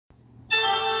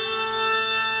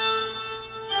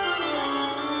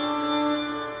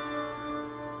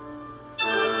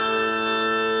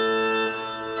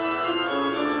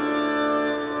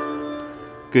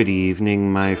Good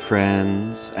evening, my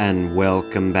friends, and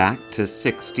welcome back to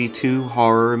 62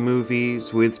 Horror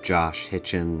Movies with Josh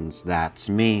Hitchens, that's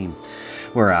me,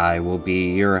 where I will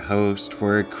be your host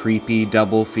for a creepy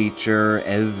double feature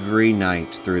every night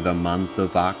through the month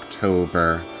of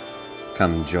October.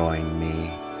 Come join me,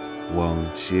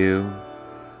 won't you?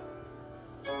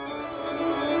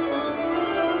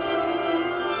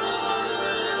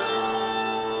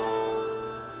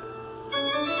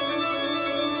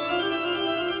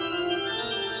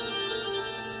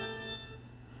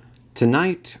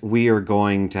 Tonight, we are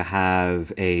going to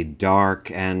have a dark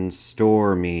and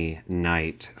stormy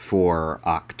night for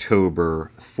October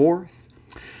 4th.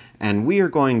 And we are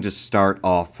going to start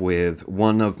off with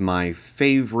one of my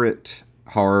favorite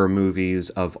horror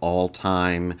movies of all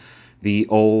time, The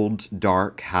Old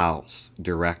Dark House,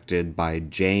 directed by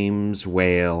James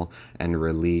Whale and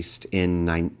released in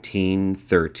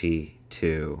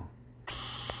 1932.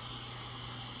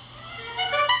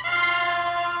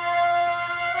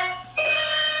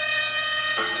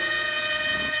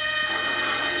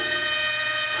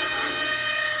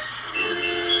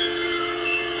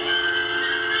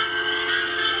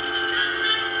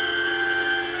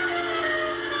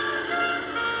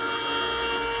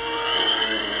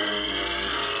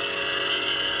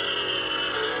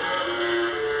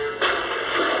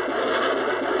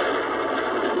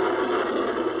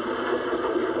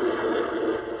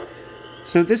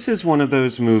 So this is one of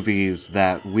those movies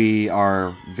that we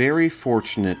are very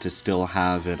fortunate to still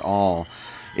have at all.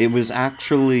 It was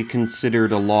actually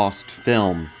considered a lost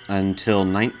film until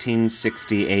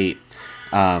 1968.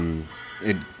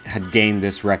 It had gained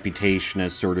this reputation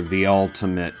as sort of the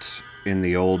ultimate in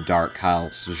the old dark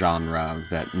house genre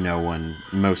that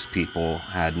most people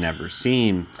had never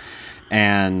seen.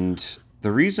 And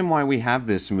the reason why we have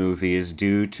this movie is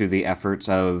due to the efforts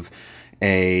of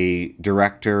a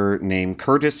director named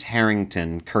Curtis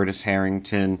Harrington. Curtis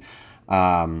Harrington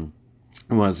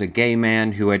was a gay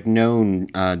man who had known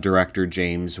director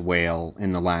James Whale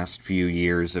in the last few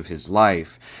years of his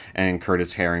life. And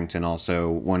Curtis Harrington also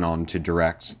went on to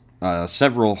direct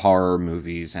several horror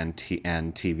movies and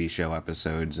TV show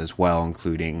episodes as well,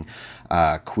 including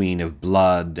Queen of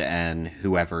Blood and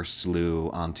Whoever Slew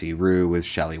Auntie Roo with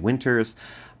Shelley Winters.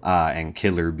 And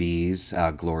Killer Bees,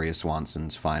 Gloria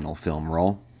Swanson's final film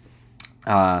role.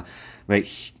 But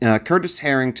Curtis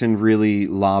Harrington really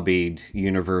lobbied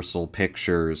Universal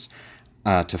Pictures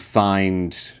to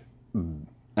find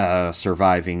a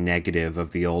surviving negative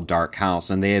of the old dark house,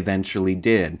 and they eventually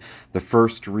did. The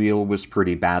first reel was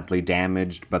pretty badly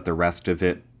damaged, but the rest of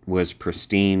it was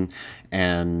pristine,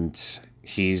 and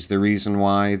he's the reason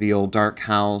why the old dark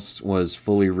house was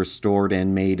fully restored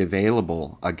and made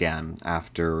available again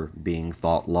after being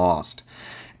thought lost.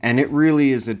 And it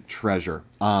really is a treasure.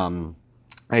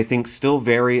 I think still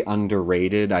very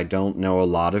underrated. I don't know a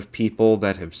lot of people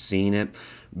that have seen it,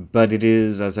 but it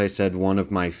is, as I said, one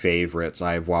of my favorites.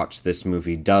 I've watched this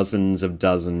movie dozens of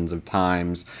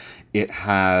times. It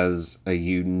has a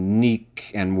unique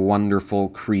and wonderful,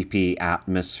 creepy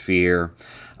atmosphere.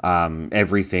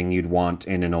 Everything you'd want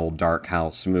in an old dark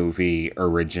house movie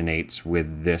originates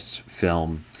with this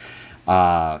film.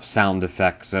 Sound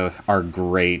effects are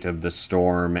great of the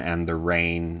storm and the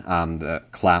rain, the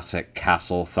classic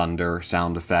castle thunder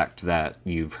sound effect that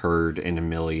you've heard in a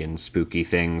million spooky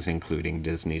things, including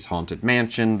Disney's Haunted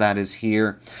Mansion that is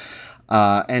here.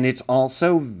 And it's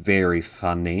also very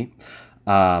funny.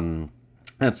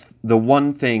 That's the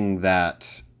one thing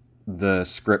that the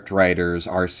scriptwriters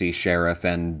R.C. Sheriff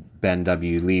and Ben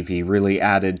W. Levy really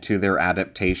added to their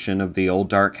adaptation of The Old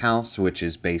Dark House, which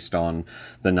is based on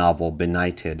the novel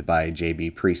Benighted by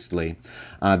J.B. Priestley.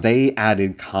 They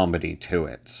added comedy to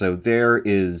it. So there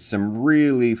is some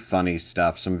really funny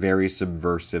stuff, some very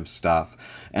subversive stuff.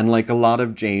 And like a lot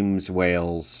of James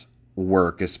Whale's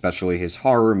work, especially his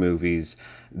horror movies,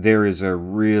 there is a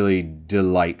really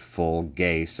delightful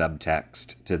gay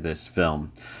subtext to this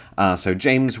film. So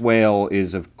James Whale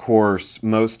is, of course,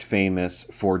 most famous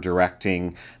for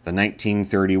directing the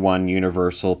 1931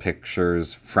 Universal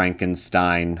Pictures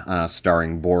Frankenstein,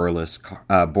 starring Boris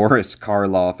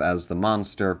Karloff as the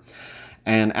monster.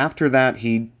 And after that,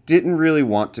 he didn't really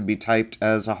want to be typed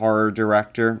as a horror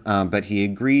director, but he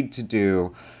agreed to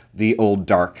do The Old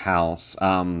Dark House,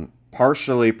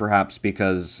 partially perhaps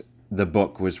because the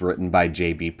book was written by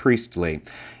J.B. Priestley.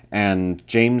 And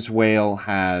James Whale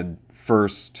had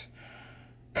first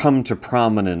come to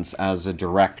prominence as a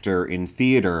director in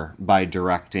theater by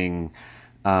directing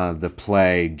the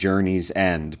play Journey's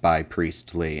End by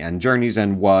Priestley. And Journey's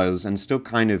End was, and still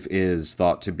kind of is,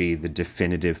 thought to be the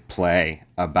definitive play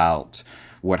about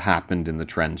what happened in the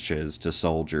trenches to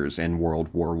soldiers in World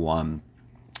War One.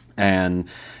 And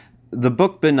the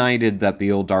book Benighted that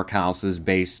The Old Dark House is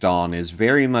based on is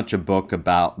very much a book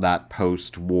about that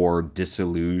post-war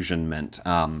disillusionment.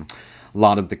 A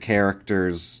lot of the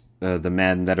characters, the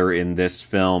men that are in this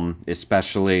film,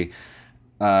 especially,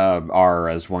 are,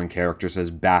 as one character says,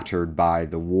 battered by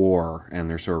the war, and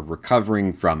they're sort of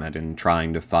recovering from it and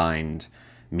trying to find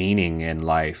meaning in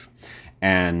life.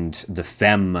 And the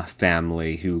Femme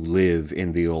family who live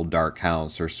in the Old Dark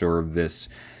House are sort of this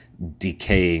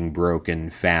decaying,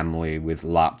 broken family with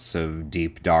lots of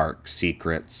deep, dark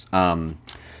secrets.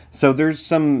 So there's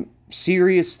some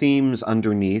serious themes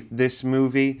underneath this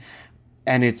movie,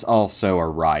 and it's also a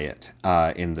riot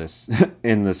in this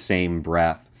in the same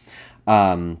breath.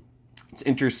 It's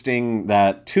interesting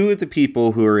that two of the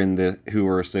people who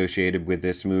are associated with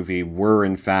this movie were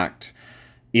in fact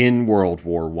in World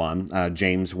War One.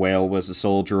 James Whale was a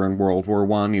soldier in World War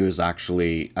One. He was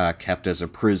actually kept as a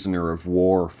prisoner of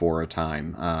war for a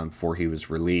time before he was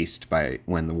released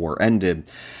when the war ended.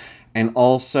 And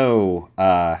also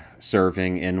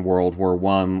serving in World War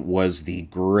One was the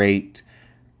great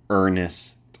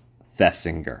Ernest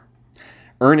Thesiger.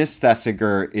 Ernest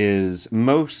Thesiger is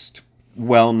most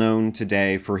well known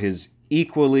today for his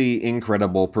equally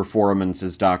incredible performance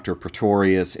as Dr.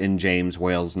 Pretorius in James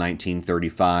Whale's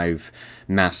 1935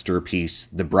 masterpiece,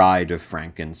 The Bride of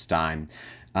Frankenstein.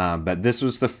 But this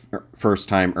was the first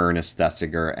time Ernest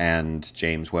Thesiger and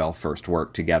James Whale first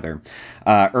worked together.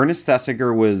 Ernest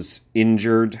Thesiger was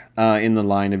injured in the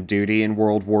line of duty in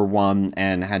World War I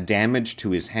and had damage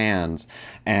to his hands.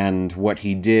 And what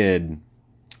he did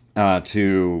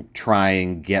to try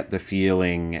and get the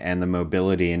feeling and the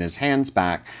mobility in his hands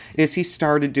back is he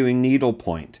started doing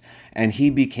needlepoint, and he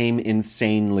became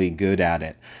insanely good at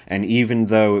it. And even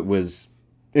though it was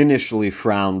initially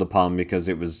frowned upon because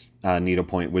it was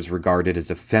needlepoint was regarded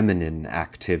as a feminine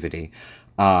activity,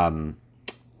 Ernest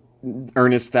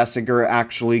Thesiger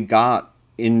actually got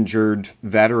injured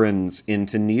veterans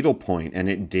into needlepoint, and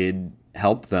it did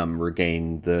help them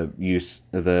regain the use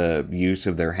of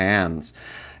their hands.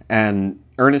 And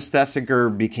Ernest Thesiger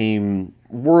became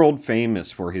world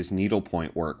famous for his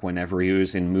needlepoint work. Whenever he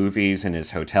was in movies in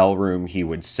his hotel room, he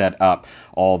would set up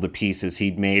all the pieces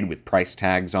he'd made with price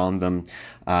tags on them.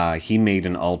 He made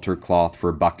an altar cloth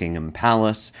for Buckingham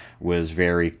Palace, was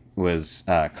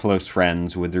close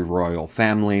friends with the royal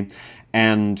family,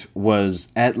 and was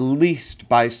at least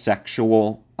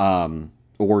bisexual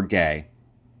or gay.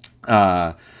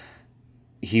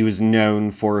 He was known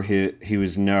for his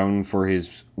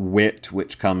wit,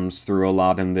 which comes through a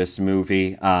lot in this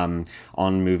movie. On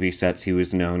movie sets, he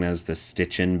was known as the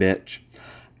Stitchin' Bitch.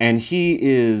 And he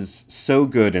is so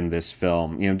good in this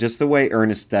film. You know, just the way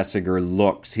Ernest Thesiger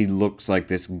looks, he looks like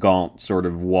this gaunt sort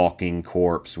of walking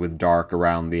corpse with dark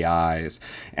around the eyes.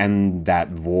 And that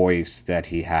voice that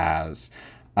he has.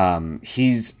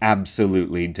 He's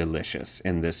absolutely delicious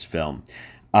in this film.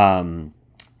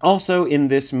 Also in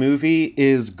this movie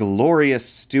is Gloria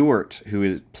Stewart,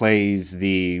 who plays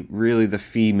the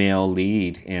female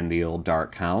lead in The Old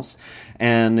Dark House.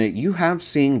 And you have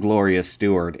seen Gloria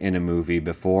Stewart in a movie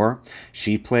before.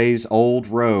 She plays Old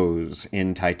Rose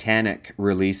in Titanic,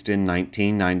 released in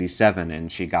 1997,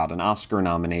 and she got an Oscar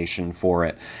nomination for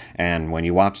it. And when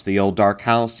you watch The Old Dark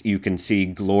House, you can see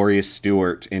Gloria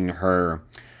Stewart in her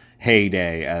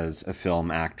heyday as a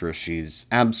film actress. She's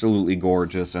absolutely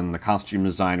gorgeous, and the costume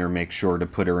designer makes sure to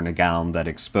put her in a gown that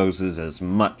exposes as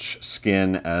much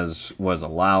skin as was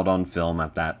allowed on film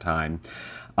at that time.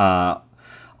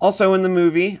 Also in the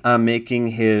movie, making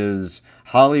his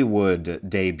Hollywood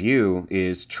debut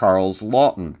is Charles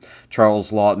Laughton.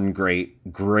 Charles Laughton,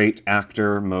 great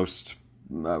actor, most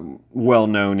well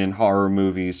known in horror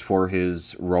movies for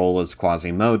his role as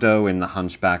Quasimodo in The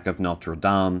Hunchback of Notre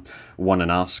Dame, won an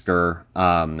Oscar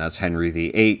as Henry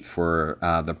VIII for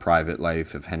The Private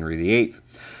Life of Henry VIII.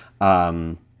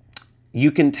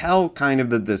 You can tell kind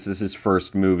of that this is his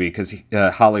first movie,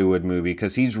 Hollywood movie,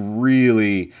 because he's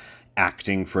really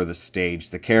acting for the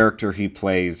stage. The character he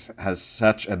plays has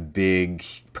such a big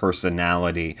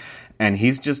personality, and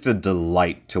he's just a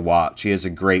delight to watch. He has a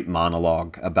great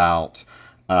monologue about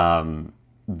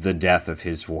the death of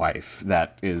his wife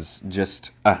that is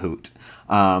just a hoot.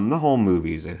 The whole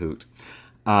movie's a hoot.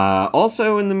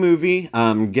 Also in the movie,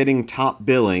 getting top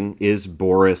billing is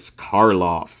Boris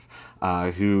Karloff,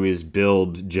 who is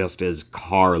billed just as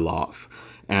Karloff.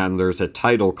 And there's a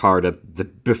title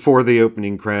card before the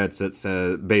opening credits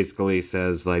that basically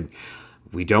says, like,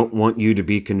 "We don't want you to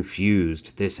be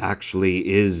confused. This actually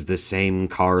is the same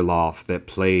Karloff that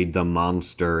played the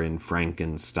monster in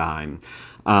Frankenstein."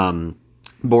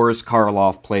 Boris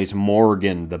Karloff plays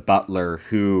Morgan, the butler,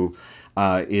 who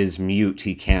is mute.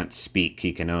 He can't speak.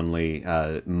 He can only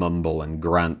mumble and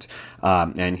grunt.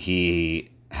 And he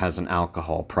has an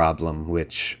alcohol problem,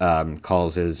 which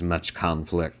causes much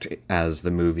conflict as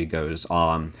the movie goes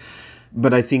on.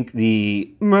 But I think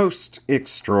the most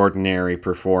extraordinary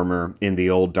performer in The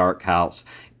Old Dark House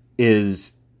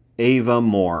is Ava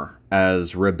Moore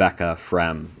as Rebecca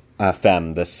Femme,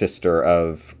 the sister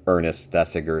of Ernest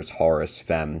Thesiger's Horace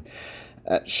Femme.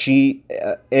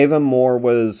 Ava Moore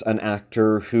was an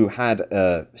actor who had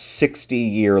a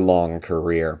 60-year-long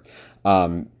career.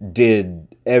 Did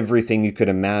everything you could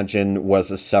imagine, was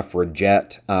a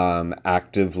suffragette,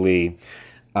 actively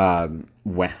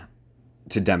went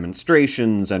to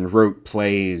demonstrations and wrote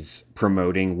plays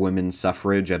promoting women's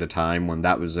suffrage at a time when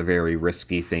that was a very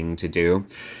risky thing to do.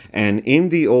 And in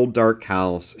The Old Dark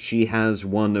House, she has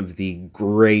one of the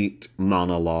great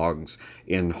monologues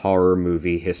in horror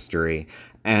movie history.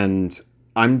 And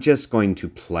I'm just going to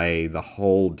play the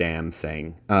whole damn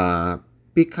thing,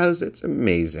 because it's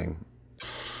amazing.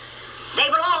 They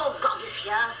were all godless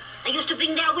here. They used to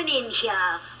bring their women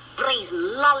here,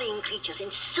 brazen, lolling creatures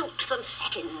in silks and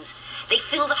satins. They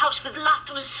filled the house with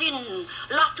laughter and sin,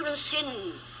 laughter and sin.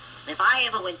 And if I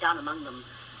ever went down among them,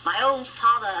 my own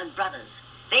father and brothers,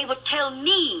 they would tell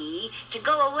me to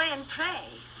go away and pray.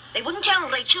 They wouldn't tell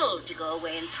Rachel to go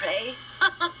away and pray.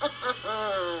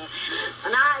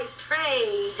 And I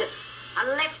prayed and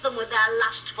left them with their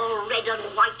lustful red and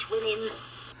white women.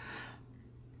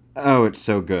 Oh, it's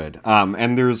so good.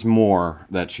 And there's more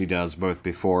that she does both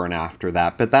before and after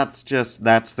that, but that's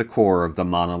the core of the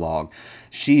monologue.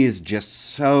 She is just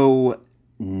so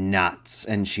nuts,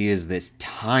 and she is this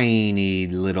tiny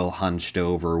little hunched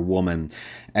over woman,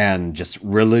 and just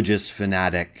religious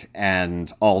fanatic,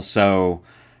 and also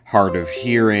hard of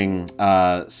hearing.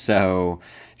 So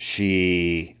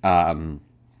she,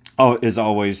 is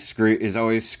always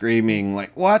screaming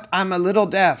like, "What? I'm a little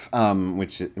deaf,"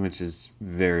 which is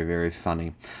very, very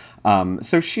funny.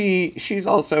 So she's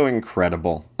also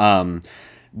incredible.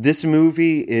 This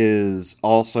movie is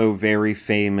also very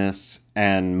famous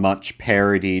and much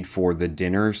parodied for the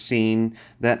dinner scene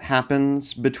that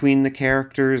happens between the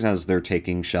characters as they're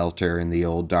taking shelter in the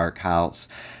old dark house.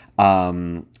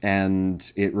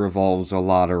 And it revolves a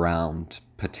lot around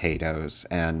potatoes,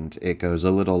 and it goes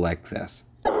a little like this.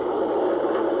 Well,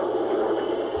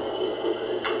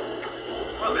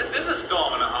 this is a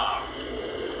storm and a half.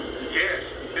 Yes,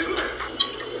 isn't it?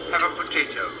 Have a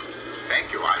potato.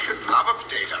 Thank you, I should love a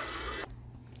potato.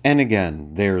 And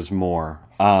again, there's more.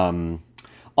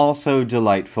 Also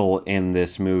delightful in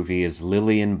this movie is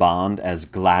Lillian Bond as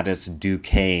Gladys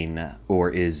Duquesne, or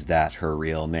is that her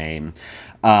real name?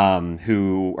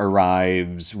 Who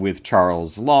arrives with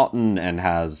Charles Laughton and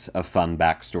has a fun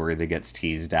backstory that gets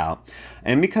teased out.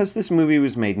 And because this movie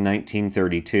was made in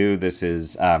 1932, this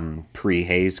is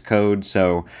pre-Hays Code,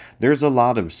 so there's a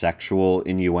lot of sexual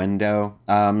innuendo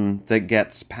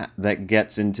that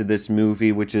gets into this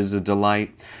movie, which is a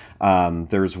delight.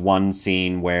 There's one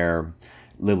scene where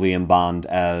Lillian Bond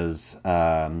as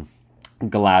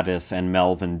Gladys and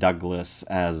Melvin Douglas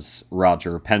as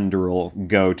Roger Penderell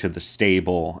go to the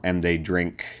stable and they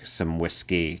drink some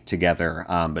whiskey together,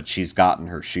 but she's gotten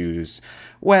her shoes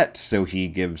wet, so he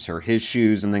gives her his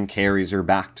shoes and then carries her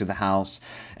back to the house,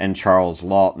 and Charles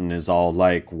Laughton is all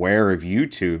like, "Where have you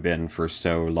two been for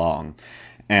so long?"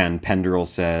 And Penderell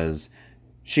says,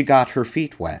 "She got her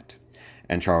feet wet."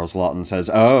 And Charles Laughton says,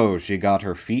 "Oh, she got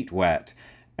her feet wet."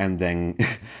 And then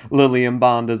Lillian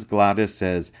Bond as Gladys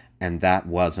says, "And that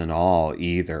wasn't all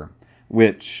either,"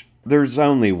 which there's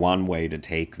only one way to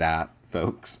take that,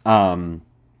 folks. And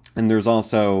there's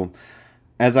also,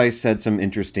 as I said, some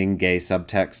interesting gay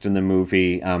subtext in the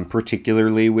movie,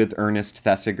 particularly with Ernest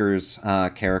Thesiger's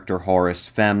character Horace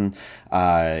Femme.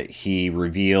 He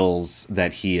reveals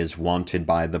that he is wanted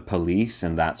by the police,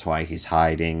 and that's why he's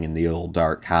hiding in the old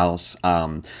dark house.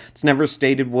 It's never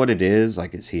stated what it is.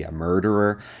 Like, is he a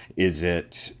murderer? Is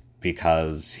it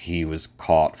because he was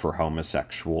caught for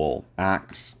homosexual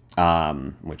acts,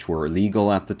 which were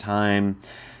illegal at the time?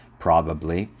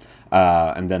 Probably.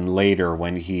 And then later,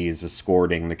 when he's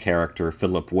escorting the character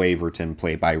Philip Waverton,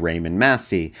 played by Raymond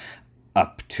Massey,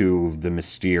 up to the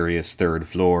mysterious third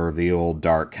floor of the old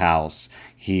dark house,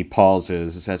 he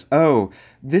pauses and says, "Oh,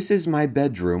 this is my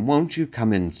bedroom. Won't you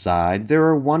come inside? There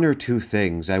are one or two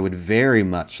things I would very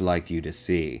much like you to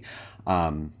see."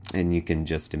 And you can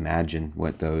just imagine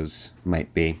what those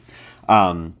might be.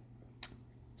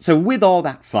 So with all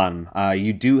that fun,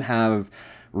 you do have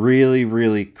really,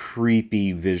 really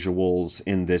creepy visuals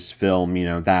in this film. You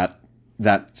know,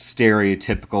 that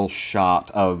stereotypical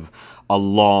shot of a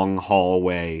long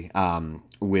hallway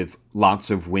with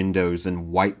lots of windows and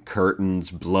white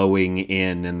curtains blowing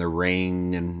in and the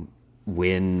rain and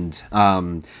wind.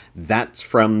 That's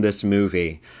from this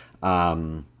movie.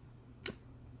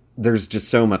 There's just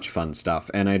so much fun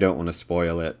stuff, and I don't want to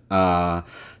spoil it.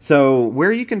 So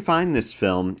where you can find this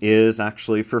film is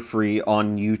actually for free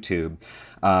on YouTube.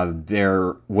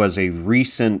 There was a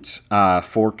recent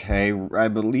 4K, I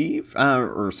believe,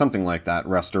 or something like that,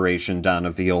 restoration done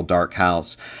of The Old Dark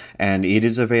House, and it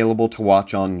is available to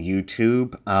watch on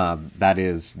YouTube. That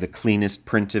is the cleanest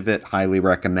print of it. Highly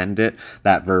recommend it.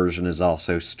 That version is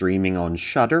also streaming on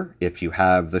Shudder, if you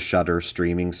have the Shudder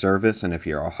streaming service, and if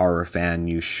you're a horror fan,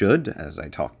 you should, as I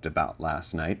talked about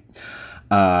last night.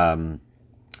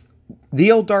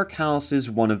 The Old Dark House is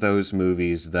one of those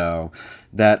movies, though,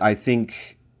 that I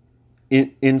think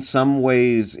in some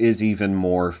ways is even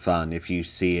more fun if you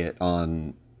see it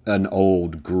on an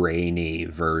old grainy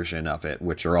version of it,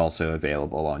 which are also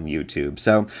available on YouTube.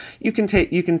 So you can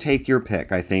take your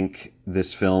pick. I think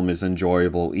this film is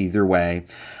enjoyable either way.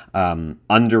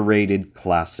 Underrated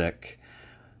classic.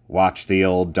 Watch The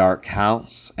Old Dark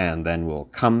House, and then we'll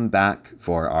come back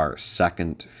for our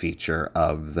second feature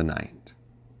of the night.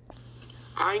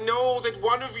 I know that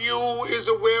one of you is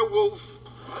a werewolf.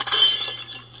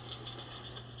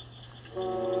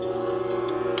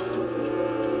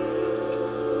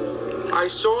 I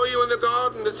saw you in the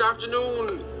garden this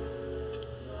afternoon.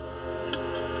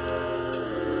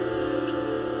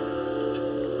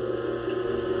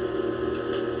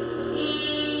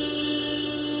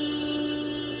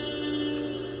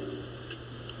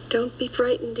 Don't be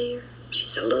frightened, dear.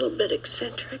 She's a little bit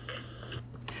eccentric.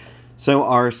 So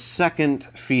our second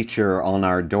feature on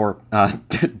our Dark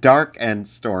and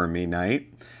Stormy Night,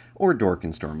 or Dork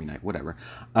and Stormy Night, whatever,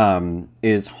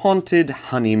 is Haunted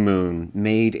Honeymoon,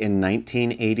 made in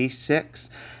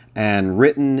 1986, and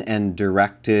written and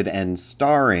directed and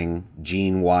starring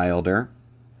Gene Wilder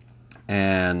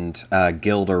and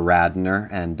Gilda Radner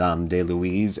and Dom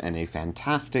DeLuise, and a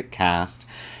fantastic cast.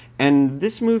 And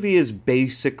this movie is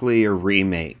basically a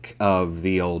remake of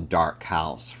The Old Dark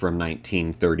House from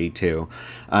 1932.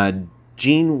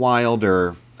 Gene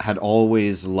Wilder had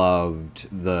always loved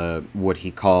what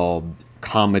he called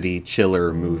comedy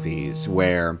chiller movies,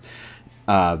 where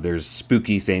there's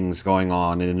spooky things going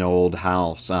on in an old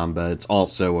house, but it's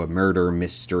also a murder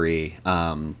mystery.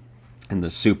 And the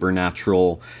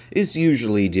supernatural is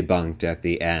usually debunked at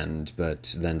the end,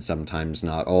 but then sometimes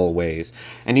not always.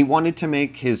 And he wanted to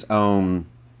make his own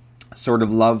sort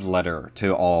of love letter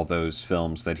to all those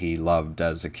films that he loved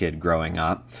as a kid growing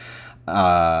up.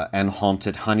 And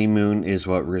Haunted Honeymoon is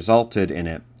what resulted in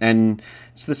it. And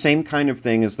it's the same kind of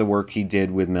thing as the work he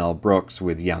did with Mel Brooks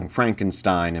with Young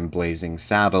Frankenstein and Blazing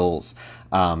Saddles.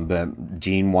 But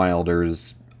Gene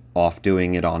Wilder's off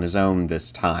doing it on his own this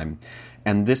time.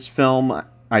 And this film,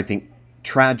 I think,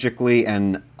 tragically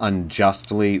and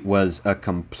unjustly, was a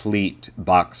complete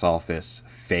box office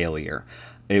failure.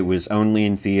 It was only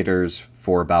in theaters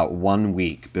for about 1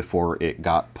 week before it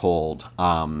got pulled,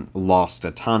 lost a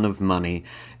ton of money,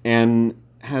 and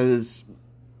has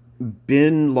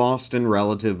been lost in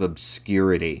relative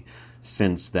obscurity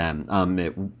since then.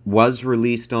 It was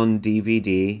released on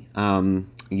DVD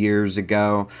years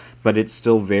ago, but it's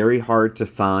still very hard to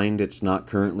find. It's not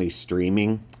currently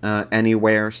streaming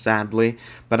anywhere, sadly,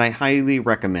 but I highly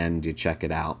recommend you check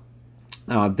it out.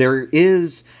 There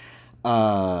is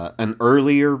an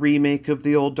earlier remake of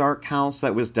The Old Dark House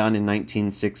that was done in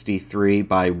 1963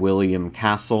 by William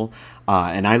Castle,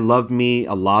 and I love me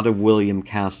a lot of William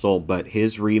Castle, but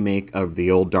his remake of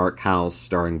The Old Dark House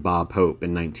starring Bob Hope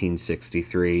in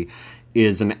 1963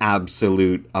 is an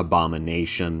absolute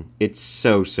abomination. It's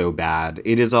so bad.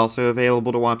 It is also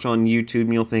available to watch on YouTube,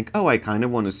 and you'll think, oh, I kind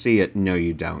of want to see it. No,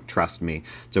 you don't. Trust me.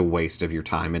 It's a waste of your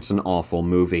time. It's an awful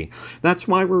movie. That's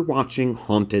why we're watching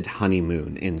Haunted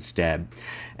Honeymoon instead.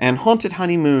 And Haunted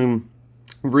Honeymoon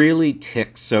really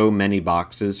ticks so many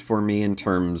boxes for me in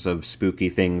terms of spooky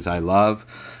things I love.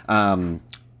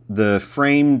 The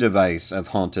frame device of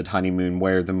Haunted Honeymoon,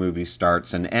 where the movie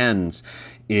starts and ends,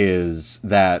 is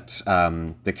that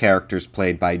the characters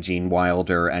played by Gene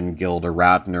Wilder and Gilda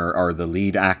Radner are the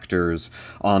lead actors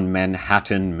on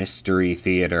Manhattan Mystery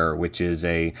Theater, which is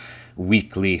a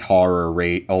weekly horror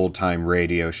old-time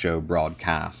radio show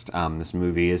broadcast. This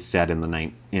movie is set in the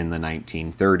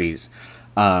 1930s.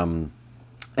 And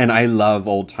I love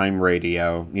old-time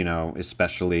radio,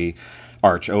 especially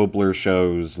Arch Oboler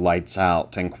shows, Lights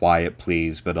Out and Quiet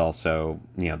Please, but also,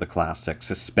 the classic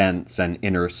Suspense and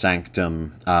Inner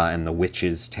Sanctum and The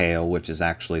Witch's Tale, which is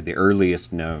actually the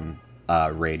earliest known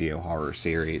radio horror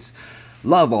series.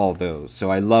 love all those.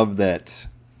 So I love that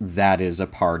that is a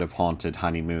part of Haunted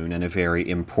Honeymoon, and a very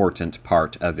important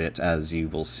part of it, as you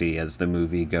will see as the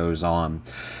movie goes on.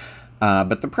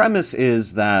 But the premise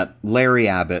is that Larry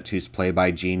Abbott, who's played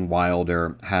by Gene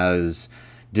Wilder, has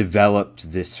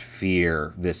developed this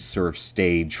fear, this sort of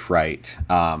stage fright,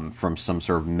 from some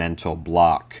sort of mental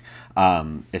block,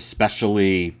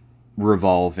 especially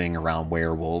revolving around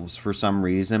werewolves for some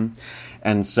reason.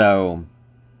 And so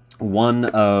one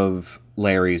of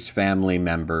Larry's family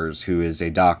members, who is a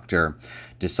doctor,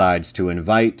 decides to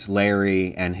invite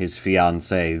Larry and his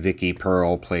fiancée, Vicky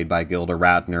Pearl, played by Gilda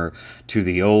Radner, to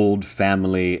the old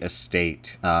family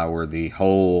estate, where the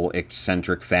whole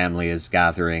eccentric family is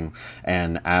gathering,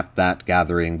 and at that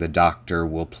gathering, the doctor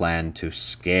will plan to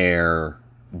scare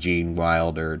Gene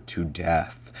Wilder to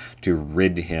death, to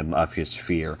rid him of his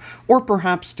fear, or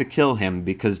perhaps to kill him,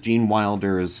 because Gene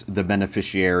Wilder is the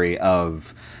beneficiary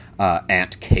of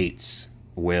Aunt Kate's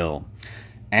will.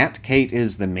 Aunt Kate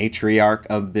is the matriarch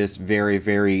of this very,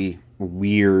 very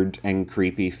weird and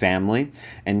creepy family,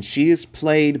 and she is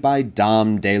played by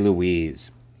Dame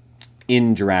DeLuise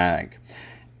in drag.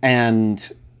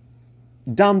 And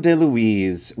Dame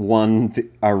DeLuise won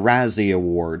a Razzie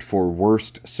Award for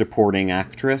Worst Supporting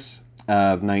Actress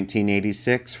of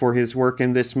 1986 for his work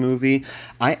in this movie.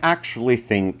 I actually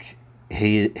think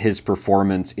his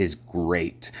performance is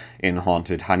great in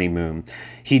Haunted Honeymoon.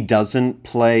 He doesn't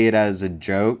play it as a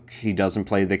joke. He doesn't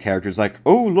play the characters like,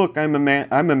 oh, look, I'm a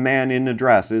man in a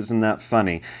dress. Isn't that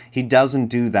funny? He doesn't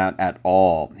do that at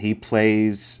all. He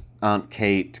plays Aunt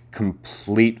Kate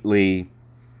completely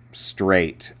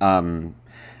straight. And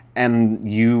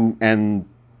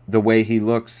the way he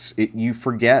looks, you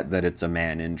forget that it's a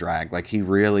man in drag. Like, he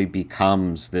really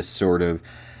becomes this sort of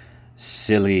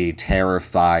silly,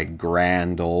 terrified,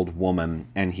 grand old woman.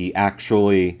 And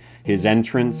his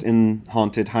entrance in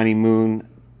Haunted Honeymoon,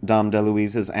 Dame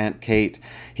DeLuise's Aunt Kate,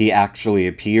 he actually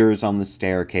appears on the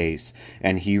staircase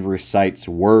and he recites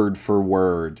word for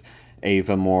word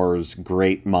Ava Moore's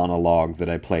great monologue that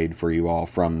I played for you all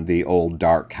from The Old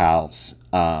Dark House.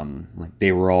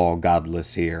 They were all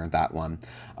godless here, that one.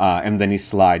 And then he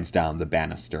slides down the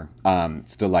banister.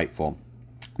 It's delightful.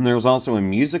 And there's also a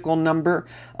musical number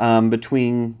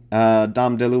between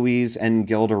Dame DeLuise and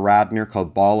Gilda Radner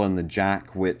called Ball and the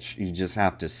Jack, which you just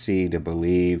have to see to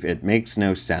believe. It makes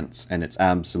no sense, and it's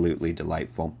absolutely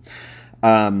delightful.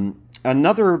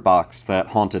 Another box that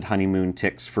Haunted Honeymoon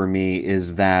ticks for me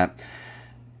is that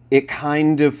it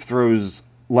kind of throws,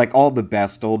 like all the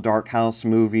best old Dark House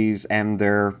movies and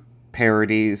their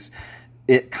parodies,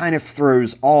 it kind of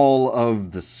throws all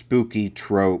of the spooky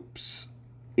tropes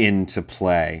into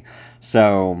play.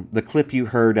 So the clip you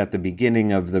heard at the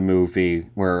beginning of the movie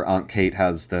where Aunt Kate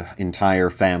has the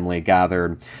entire family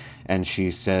gathered and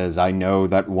she says, I know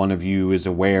that one of you is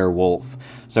a werewolf.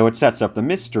 So it sets up the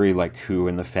mystery, like who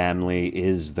in the family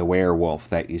is the werewolf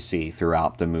that you see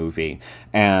throughout the movie.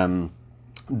 And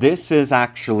this is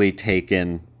actually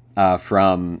taken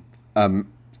from a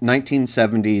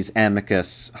 1970s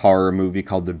Amicus horror movie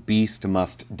called The Beast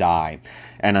Must Die.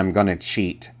 And I'm going to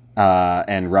cheat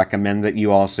and recommend that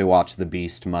you also watch The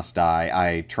Beast Must Die.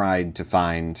 I tried to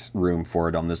find room for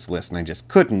it on this list and I just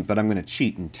couldn't, but I'm going to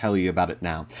cheat and tell you about it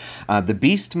now. The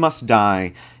Beast Must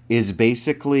Die is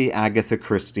basically Agatha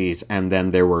Christie's And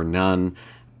Then There Were None,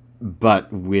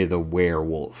 but with a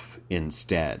werewolf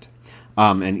instead.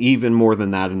 And even more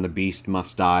than that, in The Beast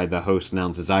Must Die, the host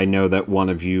announces, I know that one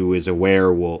of you is a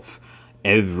werewolf.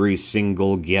 Every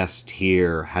single guest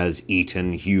here has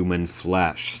eaten human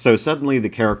flesh. So suddenly the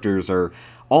characters are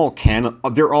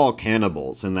they're all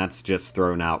cannibals, and that's just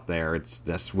thrown out there. It's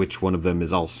just which one of them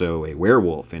is also a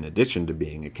werewolf in addition to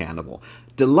being a cannibal.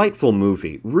 Delightful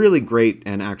movie. Really great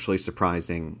and actually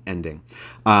surprising ending.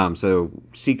 So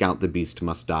seek out The Beast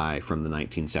Must Die from the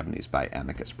 1970s by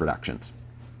Amicus Productions.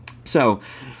 So,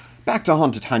 back to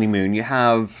Haunted Honeymoon. You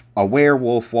have a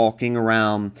werewolf walking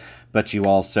around, but you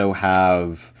also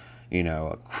have,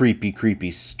 a creepy, creepy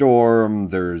storm.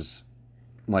 There's,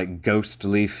 like,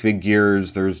 ghostly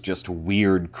figures. There's just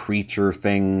weird creature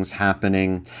things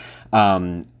happening.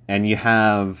 And you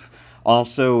have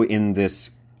also in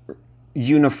this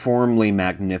uniformly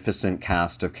magnificent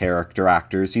cast of character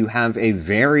actors, you have a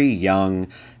very young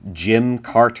Jim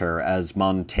Carter as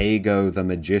Montego the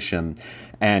Magician.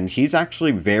 And he's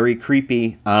actually very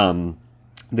creepy.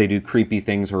 They do creepy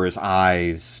things where his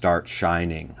eyes start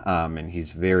shining. And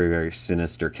he's a very, very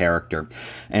sinister character.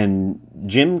 And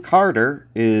Jim Carter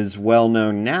is well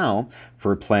known now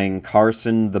for playing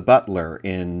Carson the Butler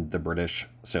in the British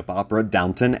soap opera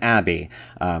Downton Abbey.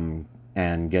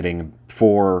 and getting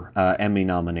 4 Emmy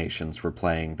nominations for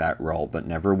playing that role, but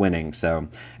never winning. So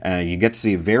you get to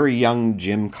see a very young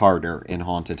Jim Carter in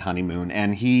Haunted Honeymoon,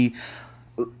 and he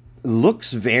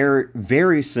looks very,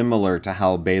 very similar to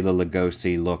how Bela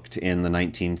Lugosi looked in the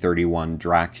 1931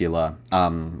 Dracula,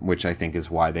 which I think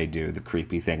is why they do the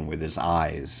creepy thing with his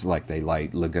eyes, like they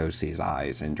light Lugosi's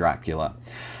eyes in Dracula.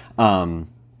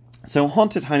 So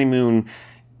Haunted Honeymoon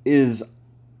is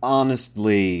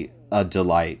honestly a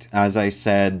delight. As I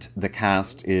said, the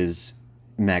cast is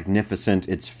magnificent.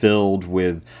 It's filled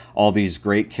with all these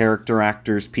great character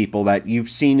actors, people that you've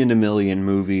seen in a million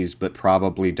movies but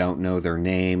probably don't know their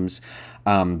names.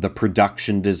 The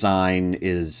production design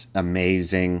is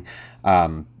amazing.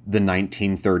 The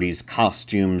 1930s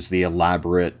costumes, the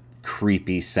elaborate,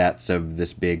 creepy sets of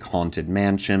this big haunted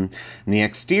mansion, and the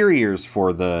exteriors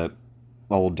for the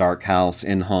old dark house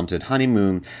in Haunted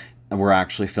Honeymoon were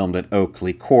actually filmed at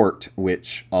Oakley Court,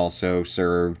 which also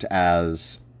served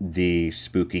as the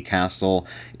spooky castle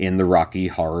in the Rocky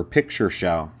Horror Picture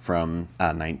Show from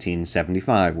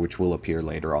 1975, which will appear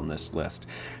later on this list.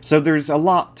 So there's a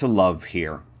lot to love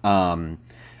here. I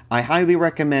highly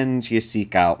recommend you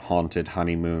seek out Haunted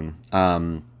Honeymoon.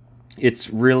 It's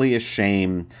really a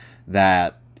shame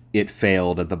that it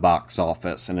failed at the box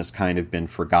office and has kind of been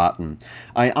forgotten.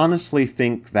 I honestly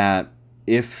think that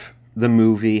if the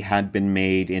movie had been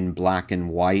made in black and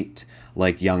white,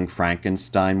 like Young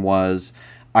Frankenstein was,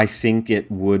 I think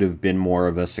it would have been more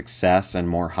of a success and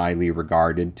more highly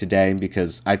regarded today,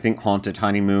 because I think Haunted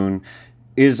Honeymoon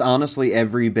is honestly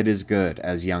every bit as good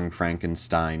as Young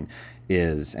Frankenstein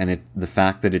is. And the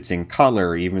fact that it's in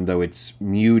color, even though it's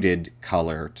muted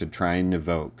color to try and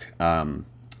evoke a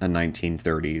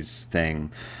 1930s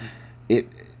thing,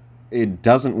 it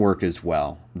doesn't work as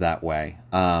well that way.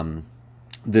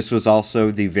 This was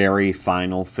also the very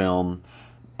final film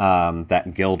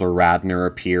that Gilda Radner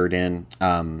appeared in.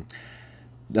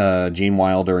 Gene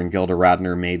Wilder and Gilda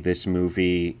Radner made this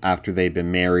movie after they'd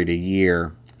been married a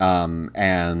year,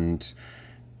 and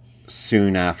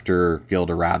soon after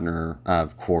Gilda Radner,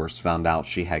 of course, found out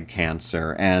she had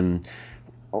cancer. And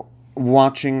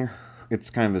watching,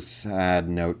 it's kind of a sad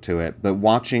note to it, but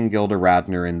watching Gilda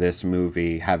Radner in this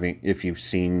movie, if you've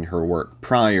seen her work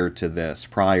prior to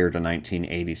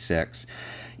 1986,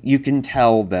 you can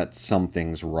tell that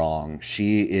something's wrong.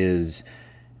 She is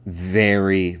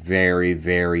very, very,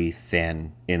 very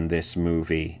thin in this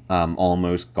movie,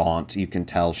 almost gaunt. You can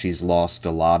tell she's lost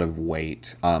a lot of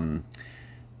weight, and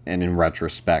in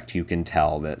retrospect, you can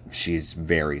tell that she's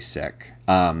very sick.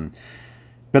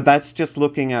 But that's just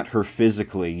looking at her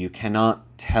physically. You cannot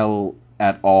tell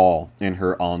at all in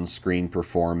her on-screen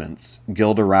performance.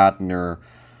 Gilda Radner,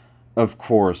 of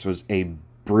course, was a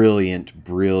brilliant,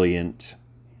 brilliant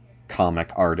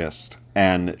comic artist,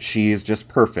 and she is just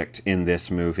perfect in this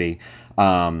movie.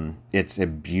 It's a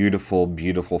beautiful,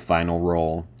 beautiful final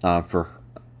role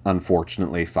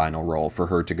unfortunately, final role for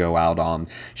her to go out on.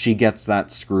 She gets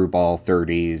that screwball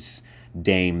 30s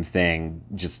dame thing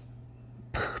just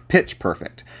pitch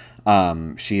perfect.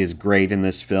 She is great in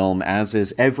this film, as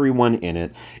is everyone in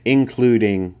it,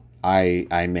 including,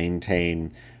 I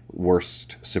maintain,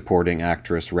 worst supporting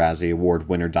actress Razzie Award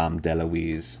winner Dom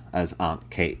DeLuise as Aunt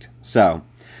Kate. So,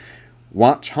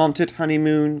 watch Haunted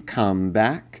Honeymoon, come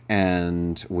back,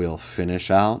 and we'll finish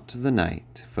out the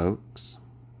night, folks.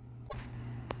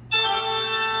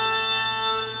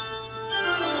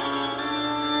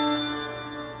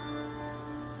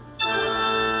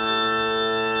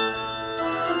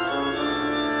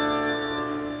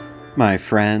 My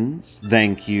friends,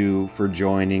 thank you for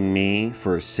joining me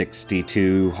for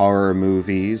 62 horror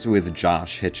movies with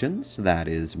Josh Hitchens. That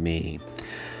is me.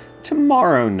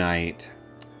 Tomorrow night,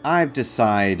 I've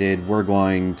decided we're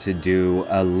going to do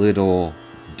a little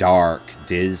dark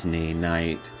Disney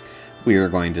night. We are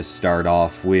going to start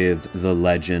off with The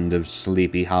Legend of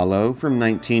Sleepy Hollow from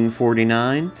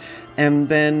 1949, and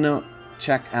then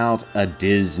check out A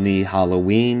Disney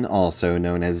Halloween, also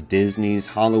known as Disney's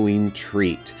Halloween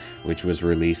Treat, which was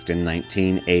released in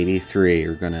 1983.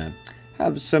 We're going to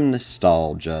have some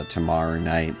nostalgia tomorrow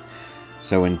night.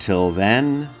 So until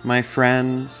then, my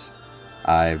friends,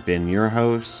 I've been your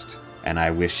host, and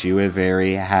I wish you a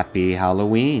very happy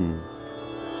Halloween.